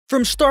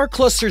From star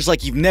clusters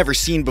like you've never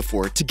seen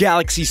before, to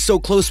galaxies so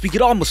close we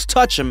could almost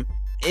touch them,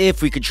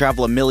 if we could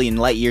travel a million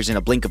light years in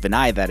a blink of an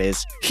eye, that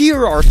is.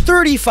 Here are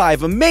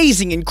 35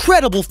 amazing,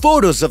 incredible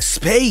photos of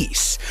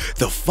space,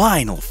 the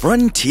final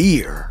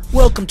frontier.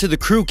 Welcome to the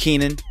crew,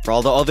 Keenan. For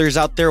all the others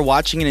out there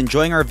watching and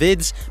enjoying our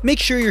vids, make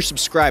sure you're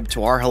subscribed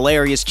to our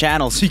hilarious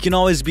channel so you can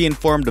always be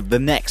informed of the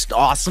next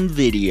awesome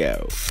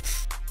video.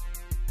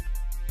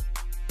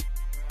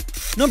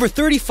 Number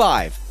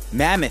 35.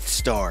 Mammoth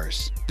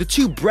stars. The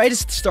two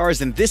brightest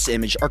stars in this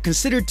image are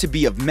considered to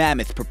be of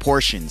mammoth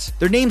proportions.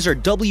 Their names are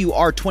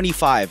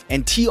WR25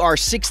 and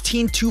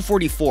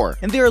TR16244,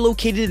 and they are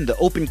located in the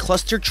open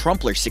cluster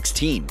Trumpler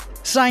 16.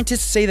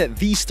 Scientists say that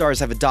these stars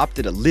have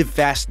adopted a live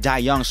fast, die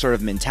young sort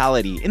of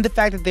mentality in the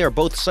fact that they are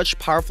both such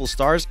powerful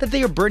stars that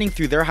they are burning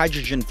through their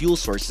hydrogen fuel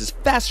sources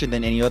faster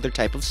than any other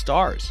type of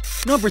stars.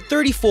 Number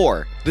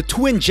 34. The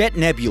Twin Jet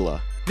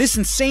Nebula. This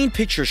insane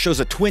picture shows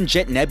a twin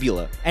jet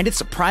nebula, and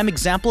it's a prime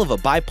example of a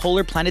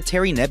bipolar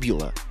planetary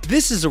nebula.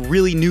 This is a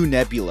really new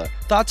nebula,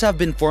 thought to have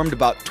been formed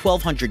about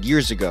 1200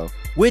 years ago,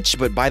 which,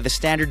 but by the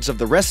standards of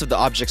the rest of the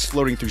objects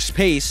floating through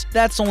space,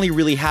 that's only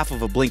really half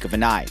of a blink of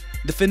an eye.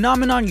 The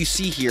phenomenon you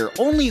see here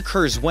only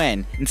occurs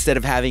when, instead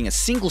of having a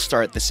single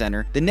star at the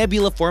center, the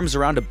nebula forms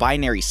around a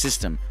binary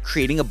system,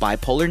 creating a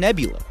bipolar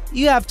nebula.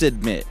 You have to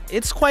admit,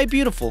 it's quite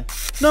beautiful.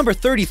 Number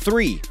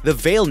 33. The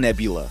Veil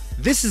Nebula.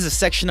 This is a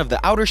section of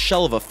the outer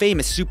shell of a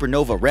famous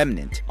supernova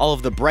remnant. All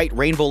of the bright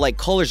rainbow-like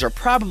colors are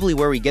probably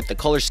where we get the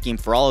color scheme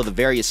for all of the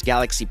various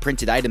galaxy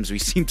printed items we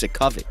seem to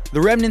covet. The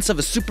remnants of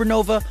a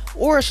supernova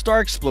or a star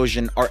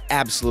explosion are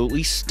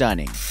absolutely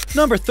stunning.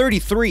 Number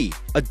 33.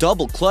 A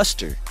double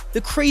cluster.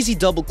 The crazy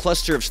double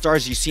cluster of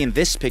stars you see in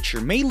this picture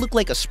may look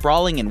like a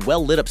sprawling and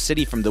well-lit up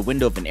city from the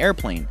window of an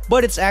airplane,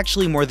 but it's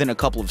actually more than a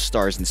couple of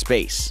stars in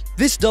space.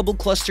 This double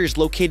cluster is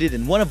located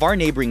in one of our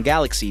neighboring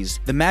galaxies,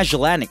 the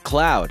Magellanic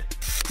Cloud.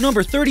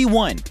 Number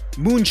 31.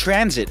 Moon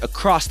transit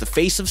across the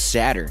face of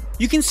Saturn.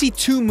 You can see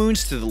two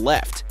moons to the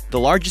left, the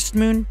largest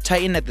moon,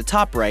 Titan at the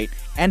top right,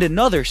 and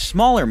another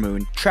smaller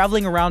moon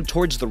traveling around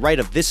towards the right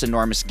of this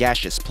enormous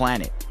gaseous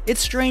planet. It's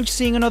strange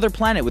seeing another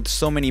planet with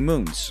so many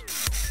moons.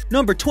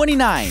 Number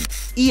 29.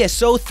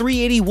 ESO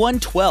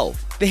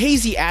 38112. The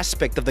hazy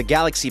aspect of the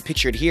galaxy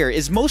pictured here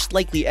is most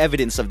likely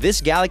evidence of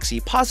this galaxy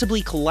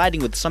possibly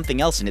colliding with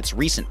something else in its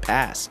recent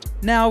past.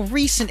 Now,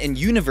 recent in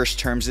universe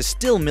terms is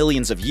still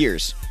millions of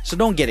years, so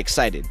don't get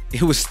excited.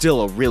 It was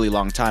still a really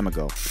long time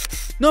ago.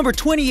 Number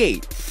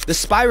 28. The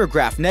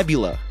Spirograph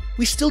Nebula.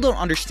 We still don't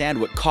understand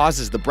what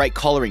causes the bright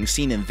coloring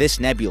seen in this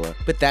nebula,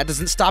 but that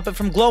doesn't stop it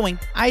from glowing.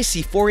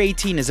 IC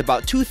 418 is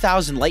about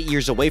 2,000 light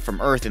years away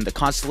from Earth in the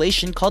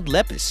constellation called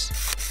Lepus.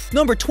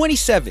 Number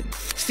 27.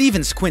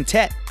 Stephan's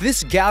Quintet.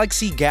 This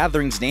galaxy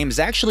gathering's name is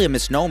actually a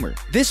misnomer.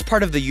 This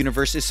part of the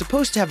universe is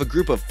supposed to have a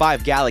group of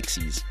 5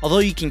 galaxies. Although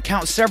you can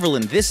count several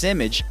in this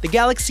image, the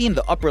galaxy in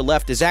the upper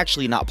left is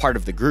actually not part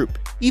of the group.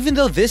 Even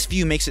though this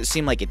view makes it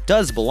seem like it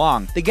does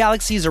belong, the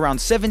galaxy is around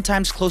 7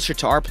 times closer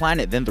to our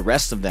planet than the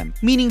rest of them,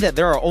 meaning that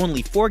there are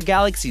only 4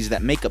 galaxies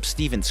that make up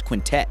Stephan's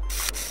Quintet.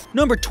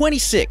 Number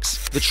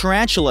 26. The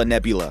Tarantula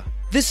Nebula.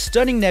 This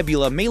stunning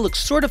nebula may look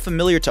sort of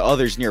familiar to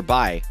others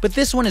nearby, but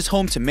this one is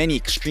home to many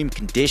extreme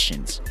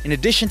conditions. In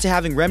addition to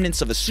having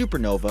remnants of a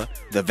supernova,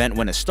 the event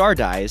when a star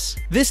dies,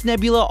 this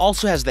nebula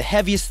also has the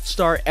heaviest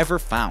star ever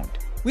found.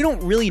 We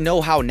don't really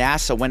know how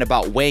NASA went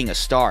about weighing a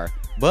star,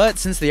 but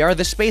since they are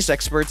the space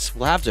experts,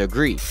 we'll have to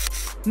agree.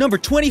 Number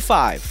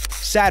 25.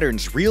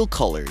 Saturn's Real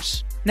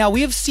Colors. Now,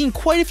 we have seen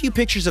quite a few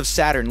pictures of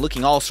Saturn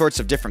looking all sorts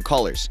of different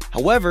colors.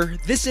 However,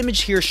 this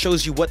image here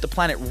shows you what the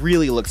planet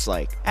really looks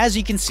like. As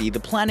you can see, the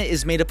planet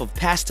is made up of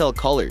pastel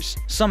colors,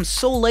 some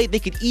so light they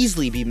could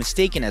easily be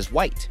mistaken as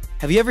white.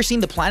 Have you ever seen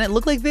the planet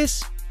look like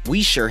this?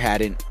 We sure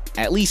hadn't,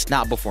 at least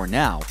not before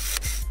now.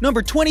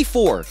 Number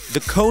 24.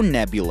 The Cone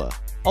Nebula.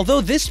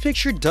 Although this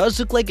picture does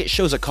look like it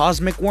shows a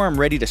cosmic worm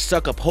ready to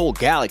suck up whole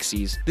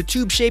galaxies, the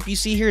tube shape you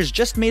see here is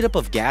just made up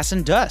of gas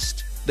and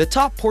dust. The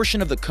top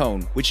portion of the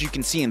cone, which you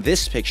can see in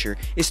this picture,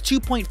 is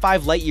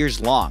 2.5 light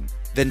years long.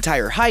 The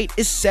entire height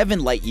is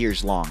 7 light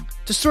years long.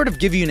 To sort of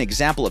give you an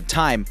example of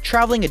time,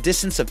 traveling a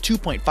distance of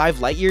 2.5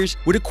 light years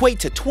would equate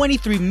to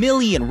 23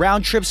 million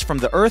round trips from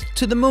the Earth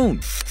to the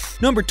Moon.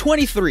 Number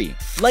 23.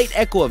 Light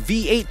Echo of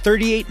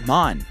V838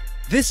 Mon.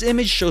 This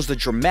image shows the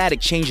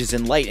dramatic changes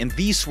in light in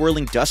these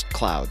swirling dust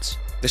clouds.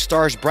 The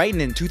stars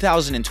brightened in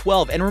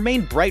 2012 and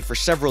remained bright for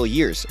several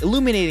years,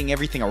 illuminating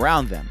everything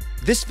around them.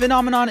 This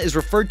phenomenon is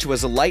referred to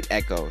as a light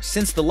echo,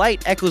 since the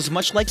light echoes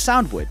much like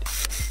sound would.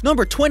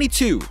 Number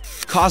 22.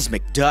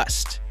 Cosmic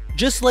Dust.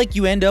 Just like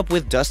you end up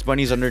with dust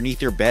bunnies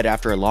underneath your bed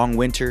after a long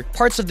winter,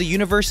 parts of the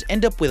universe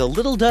end up with a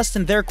little dust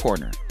in their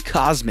corner.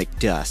 Cosmic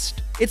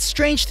dust. It's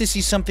strange to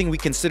see something we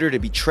consider to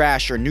be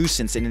trash or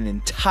nuisance in an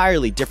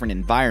entirely different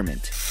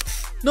environment.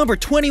 Number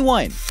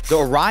 21. The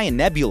Orion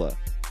Nebula.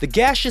 The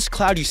gaseous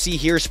cloud you see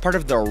here is part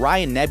of the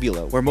Orion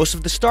Nebula, where most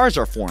of the stars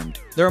are formed.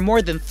 There are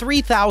more than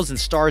 3,000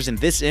 stars in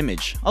this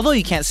image, although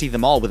you can't see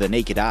them all with a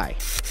naked eye.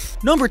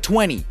 Number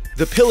 20.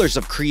 The Pillars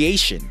of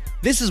Creation.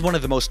 This is one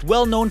of the most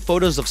well-known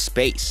photos of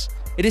space.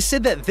 It is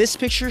said that this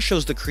picture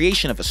shows the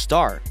creation of a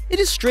star. It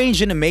is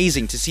strange and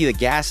amazing to see the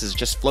gases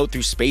just float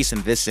through space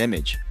in this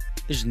image.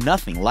 There's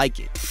nothing like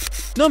it.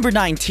 Number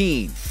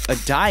 19. A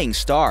dying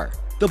star.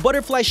 The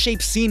butterfly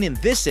shape seen in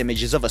this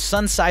image is of a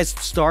sun-sized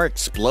star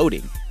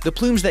exploding. The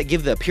plumes that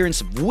give the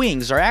appearance of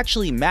wings are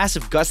actually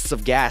massive gusts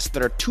of gas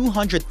that are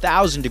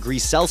 200,000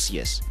 degrees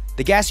Celsius.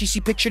 The gas you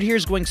see pictured here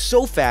is going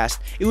so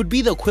fast, it would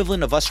be the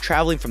equivalent of us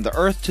traveling from the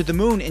Earth to the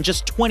Moon in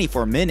just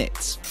 24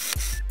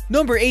 minutes.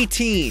 Number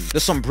 18. The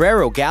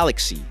Sombrero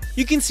Galaxy.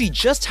 You can see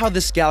just how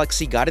this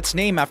galaxy got its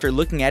name after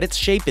looking at its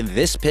shape in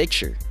this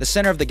picture. The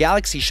center of the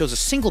galaxy shows a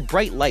single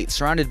bright light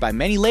surrounded by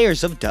many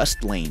layers of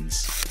dust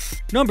lanes.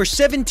 Number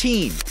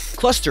 17.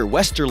 Cluster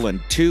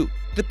Westerlund 2.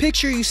 The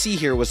picture you see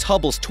here was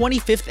Hubble's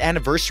 25th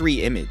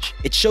anniversary image.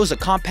 It shows a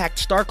compact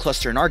star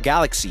cluster in our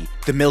galaxy,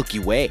 the Milky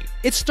Way.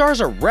 Its stars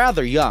are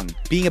rather young,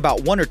 being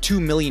about 1 or 2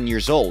 million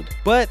years old,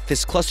 but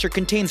this cluster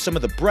contains some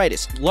of the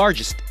brightest,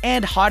 largest,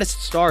 and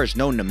hottest stars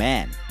known to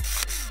man.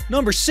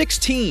 Number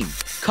 16.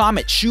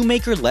 Comet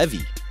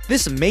Shoemaker-Levy.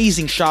 This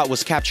amazing shot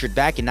was captured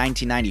back in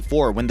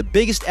 1994 when the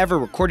biggest ever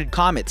recorded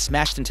comet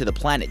smashed into the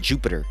planet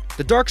Jupiter.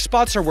 The dark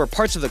spots are where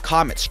parts of the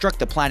comet struck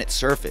the planet's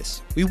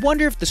surface. We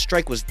wonder if the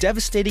strike was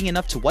devastating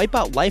enough to wipe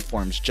out life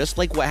forms just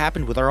like what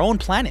happened with our own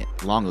planet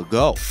long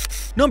ago.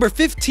 Number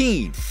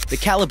 15. The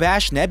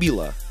Calabash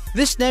Nebula.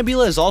 This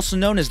nebula is also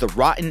known as the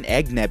Rotten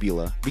Egg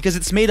Nebula because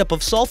it's made up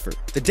of sulfur.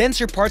 The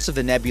denser parts of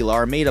the nebula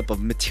are made up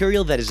of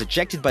material that is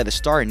ejected by the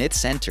star in its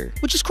center,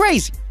 which is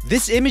crazy.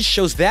 This image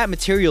shows that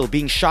material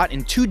being shot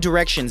in 2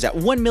 directions at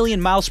 1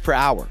 million miles per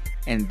hour,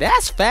 and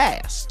that's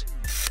fast.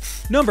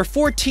 Number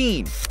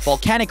 14.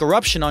 Volcanic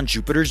eruption on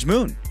Jupiter's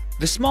moon.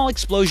 The small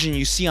explosion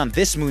you see on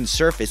this moon's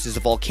surface is a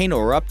volcano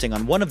erupting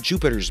on one of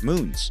Jupiter's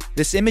moons.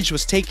 This image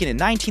was taken in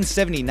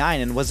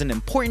 1979 and was an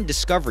important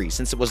discovery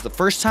since it was the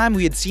first time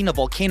we had seen a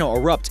volcano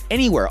erupt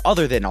anywhere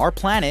other than our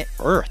planet,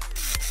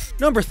 Earth.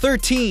 Number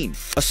 13.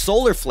 A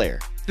solar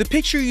flare. The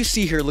picture you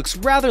see here looks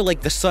rather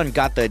like the sun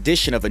got the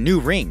addition of a new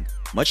ring,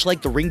 much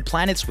like the ringed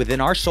planets within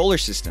our solar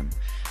system.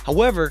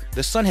 However,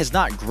 the sun has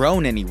not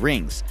grown any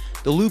rings.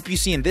 The loop you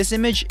see in this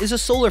image is a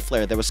solar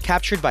flare that was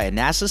captured by a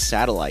NASA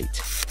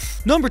satellite.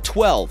 Number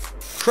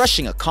 12.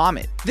 Crushing a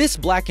comet. This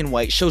black and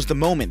white shows the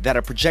moment that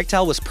a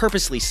projectile was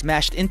purposely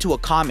smashed into a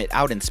comet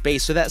out in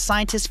space so that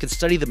scientists could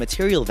study the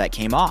material that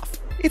came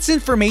off. It's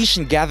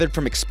information gathered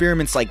from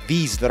experiments like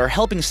these that are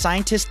helping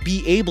scientists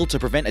be able to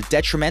prevent a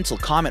detrimental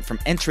comet from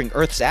entering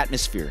Earth's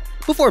atmosphere,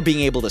 before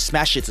being able to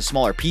smash it to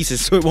smaller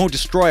pieces so it won't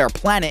destroy our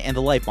planet and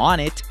the life on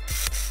it.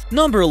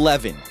 Number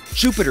 11.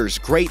 Jupiter's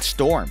Great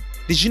Storm.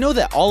 Did you know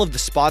that all of the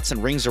spots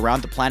and rings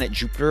around the planet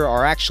Jupiter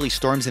are actually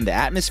storms in the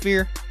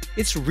atmosphere?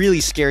 It's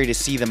really scary to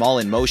see them all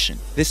in motion.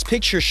 This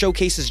picture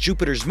showcases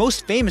Jupiter's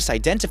most famous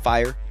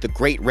identifier, the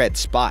Great Red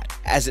Spot.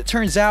 As it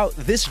turns out,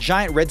 this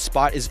giant red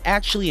spot is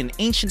actually an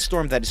ancient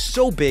storm that is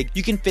so big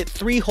you can fit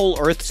 3 whole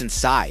Earths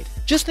inside.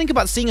 Just think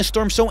about seeing a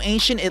storm so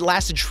ancient it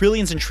lasted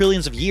trillions and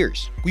trillions of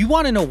years. We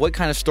want to know what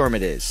kind of storm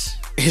it is.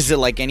 Is it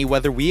like any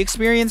weather we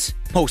experience?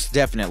 Most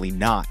definitely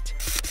not.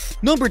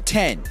 Number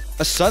 10.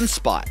 A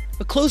sunspot.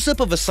 A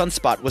close-up of a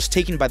sunspot was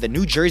taken by the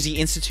New Jersey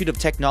Institute of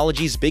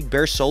Technology's Big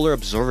Bear Solar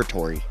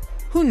Observatory.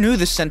 Who knew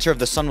the center of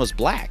the sun was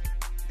black?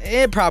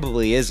 It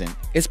probably isn't.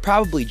 It's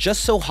probably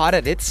just so hot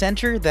at its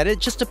center that it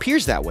just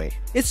appears that way.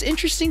 It's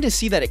interesting to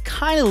see that it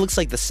kinda looks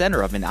like the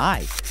center of an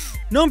eye.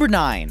 Number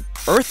 9.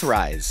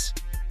 Earthrise.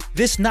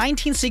 This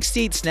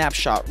 1968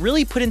 snapshot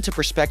really put into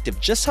perspective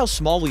just how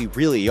small we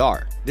really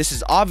are. This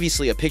is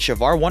obviously a picture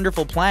of our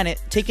wonderful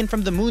planet taken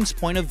from the moon's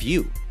point of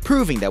view,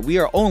 proving that we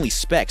are only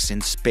specks in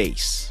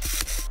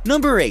space.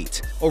 Number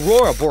 8.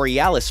 Aurora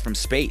Borealis from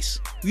space.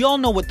 We all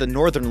know what the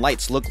northern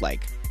lights look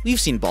like. We've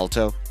seen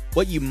Balto.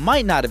 What you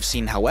might not have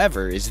seen,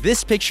 however, is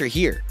this picture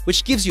here,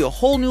 which gives you a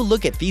whole new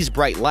look at these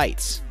bright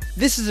lights.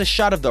 This is a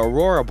shot of the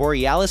Aurora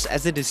Borealis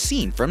as it is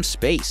seen from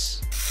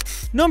space.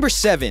 Number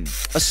 7.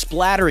 A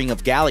splattering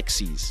of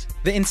galaxies.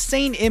 The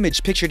insane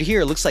image pictured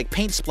here looks like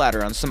paint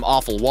splatter on some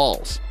awful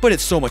walls, but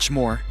it's so much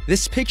more.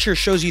 This picture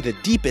shows you the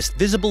deepest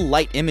visible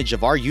light image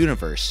of our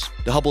universe.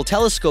 The Hubble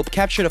telescope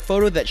captured a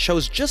photo that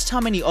shows just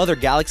how many other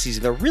galaxies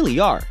there really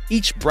are.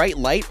 Each bright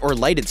light or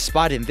lighted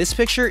spot in this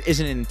picture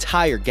is an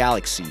entire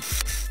galaxy.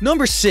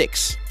 Number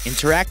 6.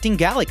 Interacting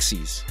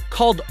galaxies.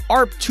 Called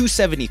ARP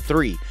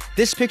 273,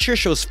 this picture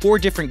shows 4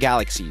 different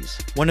galaxies.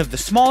 One of the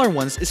smaller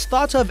ones is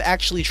thought to have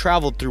actually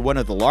traveled through one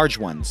of the large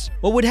ones.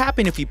 What would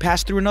happen if we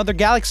passed through another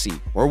galaxy?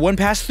 Or one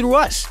passed through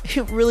us?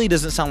 It really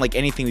doesn't sound like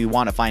anything we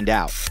want to find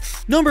out.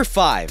 Number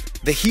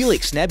 5. The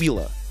Helix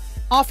Nebula.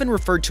 Often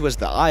referred to as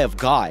the Eye of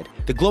God,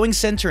 the glowing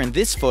center in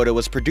this photo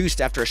was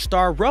produced after a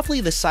star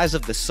roughly the size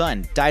of the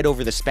Sun died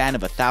over the span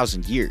of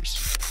 1,000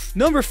 years.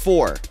 Number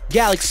 4.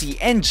 Galaxy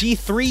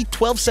NG3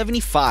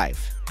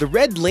 1275. The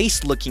red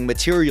lace-looking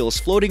materials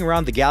floating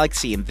around the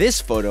galaxy in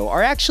this photo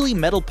are actually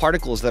metal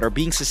particles that are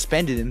being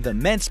suspended in the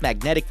immense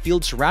magnetic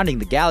field surrounding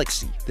the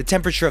galaxy. The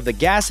temperature of the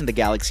gas in the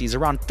galaxy is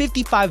around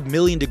 55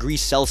 million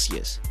degrees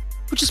Celsius,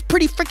 which is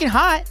pretty freaking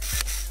hot.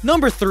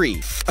 Number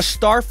 3. A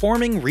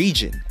star-forming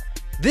region.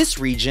 This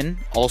region,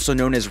 also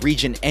known as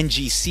region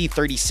NGC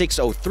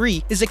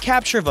 3603, is a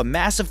capture of a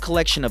massive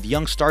collection of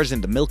young stars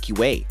in the Milky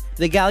Way,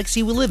 the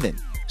galaxy we live in.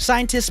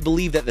 Scientists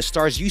believe that the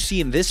stars you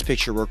see in this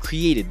picture were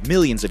created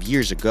millions of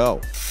years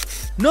ago.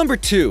 Number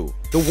 2.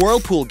 The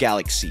Whirlpool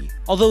Galaxy.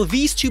 Although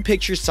these two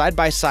pictures side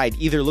by side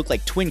either look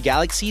like twin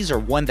galaxies or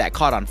one that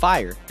caught on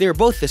fire, they are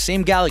both the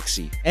same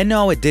galaxy. And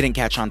no, it didn't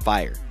catch on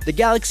fire. The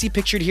galaxy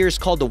pictured here is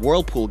called the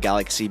Whirlpool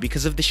Galaxy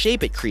because of the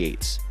shape it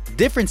creates. The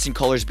difference in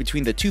colors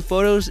between the two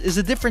photos is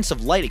the difference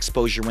of light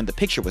exposure when the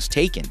picture was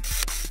taken.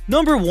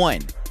 Number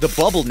 1. The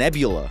Bubble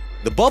Nebula.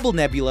 The Bubble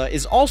Nebula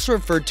is also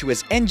referred to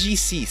as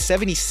NGC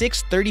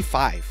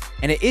 7635,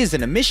 and it is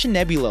an emission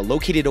nebula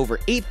located over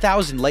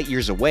 8,000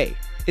 light-years away.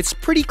 It's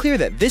pretty clear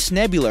that this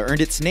nebula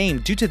earned its name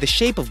due to the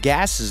shape of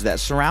gases that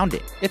surround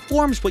it. It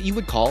forms what you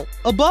would call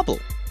a bubble.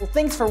 Well,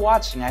 thanks for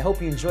watching. I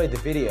hope you enjoyed the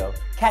video.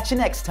 Catch you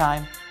next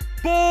time.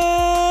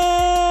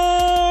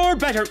 More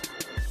better!